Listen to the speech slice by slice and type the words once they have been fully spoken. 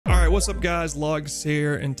right, what's up guys, Logz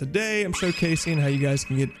here, and today I'm showcasing how you guys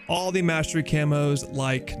can get all the mastery camos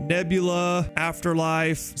like Nebula,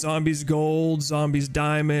 Afterlife, Zombies Gold, Zombies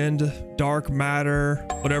Diamond, Dark Matter,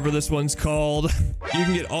 whatever this one's called. You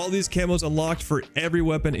can get all these camos unlocked for every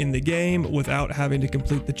weapon in the game without having to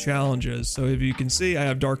complete the challenges. So if you can see, I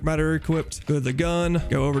have Dark Matter equipped. Go to the gun,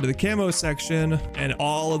 go over to the camo section, and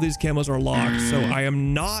all of these camos are locked. So I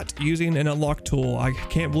am not using an unlock tool. I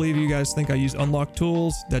can't believe you guys think I use unlock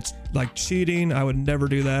tools. That's like cheating. I would never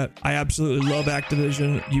do that. I absolutely love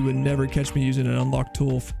Activision. You would never catch me using an unlock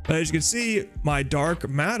tool. But as you can see, my Dark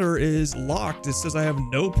Matter is locked. It says I have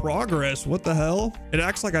no progress. What the hell? It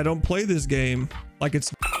acts like I don't play this game, like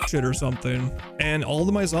it's shit or something. And all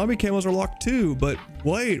of my zombie camos are locked too. But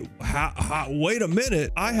wait, wait a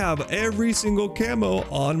minute. I have every single camo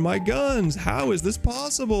on my guns. How is this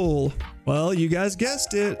possible? Well, you guys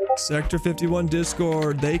guessed it. Sector 51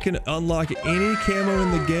 Discord, they can unlock any camo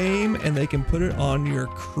in the game and they can put it on your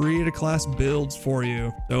creator class builds for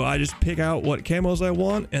you. So I just pick out what camos I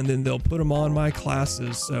want and then they'll put them on my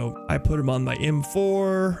classes. So I put them on my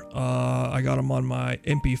M4, I got them on my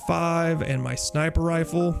MP5 and my sniper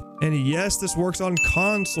rifle. And yes, this works on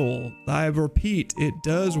console. I repeat, it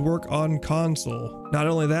does work on console. Not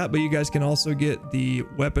only that, but you guys can also get the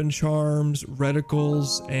weapon charms,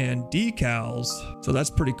 reticles, and decals. So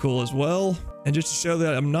that's pretty cool as well. And just to show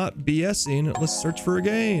that I'm not BSing, let's search for a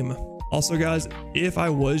game. Also guys, if I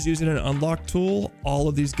was using an unlock tool, all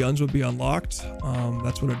of these guns would be unlocked.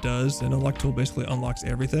 That's what it does. An unlock tool basically unlocks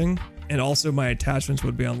everything. And also my attachments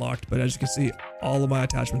would be unlocked. But as you can see, all of my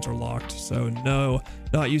attachments are locked. So no,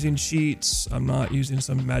 not using cheats. I'm not using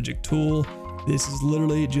some magic tool. This is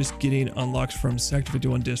literally just getting unlocks from Sector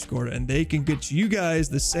 51 Discord, and they can get you guys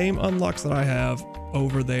the same unlocks that I have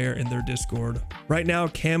over there in their Discord. Right now,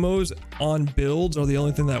 camos on builds are the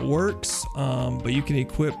only thing that works, but you can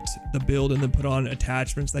equip the build and then put on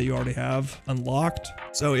attachments that you already have unlocked.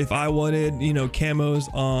 So if I wanted, you know,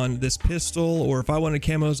 camos on this pistol, or if I wanted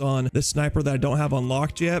camos on this sniper that I don't have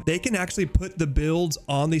unlocked yet, they can actually put the builds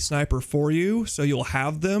on the sniper for you. So you'll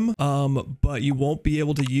have them, but you won't be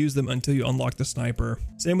able to use them until you unlock the sniper.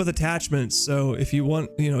 Same with attachments. So if you want,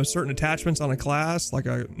 you know, certain attachments on a class, like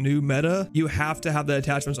a new meta, you have to have the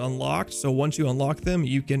attachments unlocked. So once you unlock them,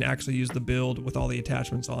 you can actually use the build with all the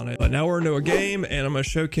attachments on it. But now we're into a game and I'm going to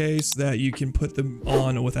showcase that you can put them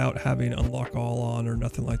on without having unlock all on or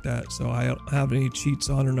nothing like that. So I don't have any cheats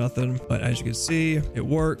on or nothing, but as you can see, it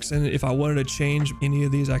works. And if I wanted to change any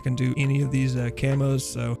of these, I can do any of these camos.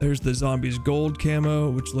 So there's the Zombies Gold camo,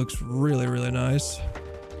 which looks really, really nice.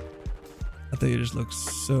 I think it just looks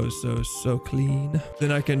so clean.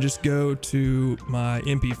 Then I can just go to my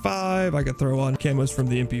MP5. I can throw on camos from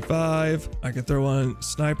the MP5. I can throw on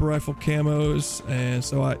sniper rifle camos. And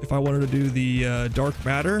so if I wanted to do the Dark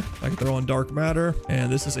Matter, I can throw on Dark Matter.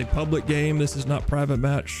 And this is a public game. This is not private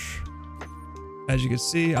match. As you can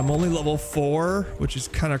see, I'm only level 4, which is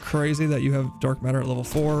kind of crazy that you have Dark Matter at level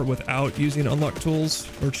 4 without using unlock tools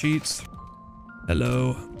or cheats.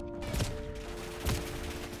 Hello.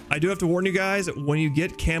 I do have to warn you guys, when you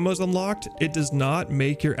get camos unlocked, it does not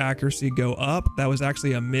make your accuracy go up. That was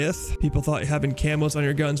actually a myth. People thought having camos on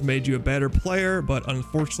your guns made you a better player, but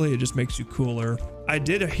unfortunately, it just makes you cooler. I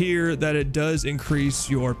did hear that it does increase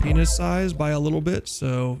your penis size by a little bit,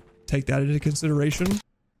 so take that into consideration.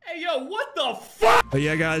 Hey, yo, what the fuck? But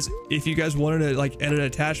yeah, guys, if you guys wanted to like edit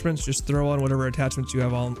attachments, just throw on whatever attachments you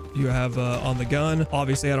have on the gun.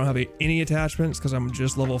 Obviously, I don't have any attachments because I'm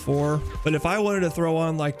just level 4. But if I wanted to throw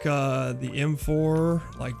on like the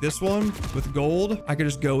M4, like this one with gold, I could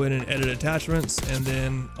just go in and edit attachments, and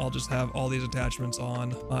then I'll just have all these attachments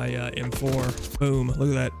on my M4. Boom! Look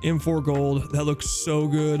at that M4 gold. That looks so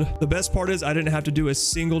good. The best part is I didn't have to do a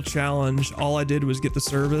single challenge. All I did was get the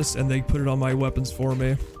service, and they put it on my weapons for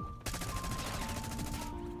me.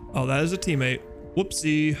 Oh, that is a teammate.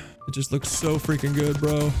 Whoopsie. It just looks so freaking good,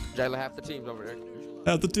 bro. Jayla, half the team's over there.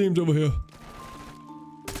 Half the team's over here.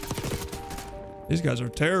 These guys are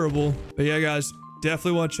terrible. But yeah, guys,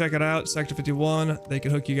 definitely want to check it out. Sector 51. They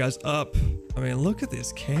can hook you guys up. I mean, look at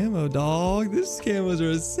this camo, dog. These camos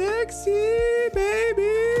are sexy,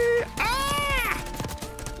 baby. Ah!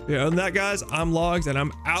 Yeah, other than that, guys, I'm Logz and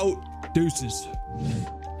I'm out. Deuces.